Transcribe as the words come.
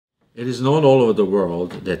It is known all over the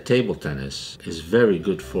world that table tennis is very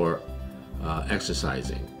good for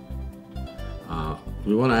exercising.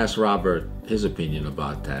 We want to ask Robert his opinion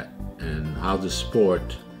about that and how the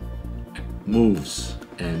sport moves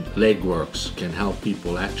and leg works can help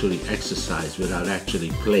people actually exercise without actually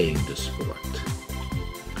playing the sport.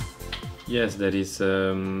 Yes, there is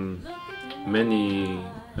many,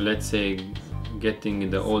 let's say, getting in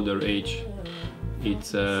the older age,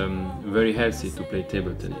 it's very healthy to play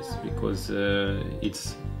table tennis because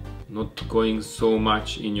it's not going so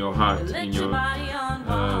much in your heart, in your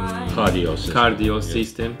cardio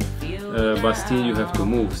system, but still you have to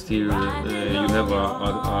move, still you have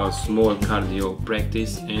a small cardio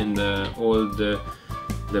practice, and all the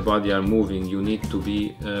body are moving. You need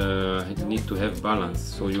to have balance,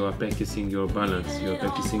 so you are practicing your balance, you are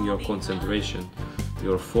practicing your concentration,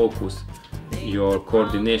 your focus, your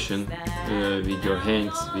coordination with your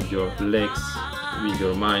hands, with your legs, with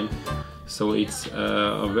your mind. So it's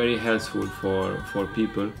very helpful for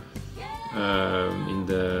people in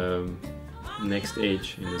the next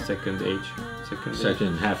age, in the second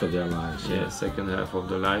half of their lives. Yeah, second half of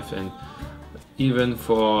their life, and even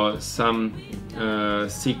for some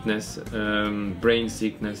sickness, brain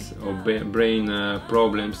sickness or brain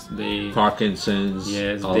problems, Parkinson's,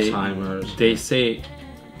 Alzheimer's. They say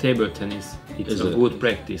table tennis it's a good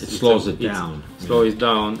practice. It slows it down. Slows it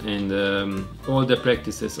down, and all the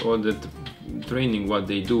practices, all the training what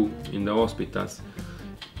they do in the hospitals,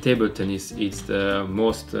 table tennis is the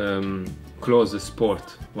most closest sport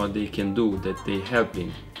what they can do, that they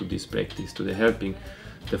helping to this practice, to the helping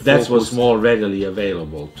the focus. That's what's more readily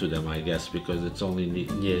available to them, I guess, because it's only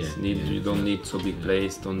you don't need so big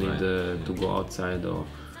place, don't need to go outside or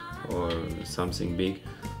something big.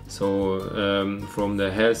 So from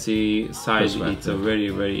the healthy side, it's a very,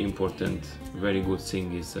 very important, very good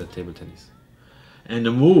thing is table tennis. And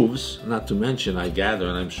the moves, not to mention, I gather,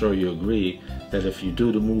 and I'm sure you agree, that if you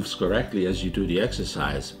do the moves correctly as you do the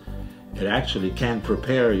exercise, it actually can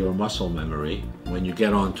prepare your muscle memory when you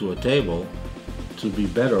get onto a table to be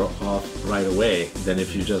better off right away than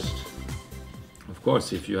if you just... Of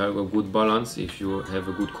course, if you have a good balance, if you have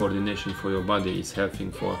a good coordination for your body, it's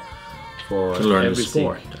helping for to learn everything.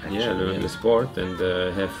 The sport. Actually, learn the sport and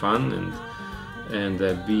have fun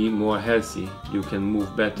and be more healthy. You can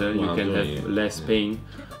move better, you can have less pain,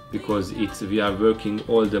 because we are working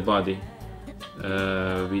all the body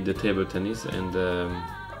with the table tennis, and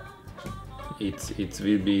it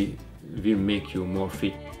will make you more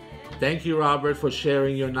fit. Thank you, Robert, for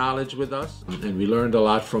sharing your knowledge with us, and we learned a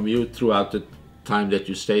lot from you throughout the time that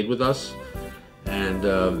you stayed with us, and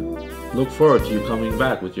look forward to you coming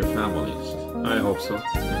back with your families. I hope so.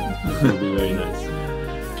 It will be very nice.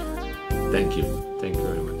 Thank you. Thank you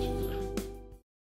very much.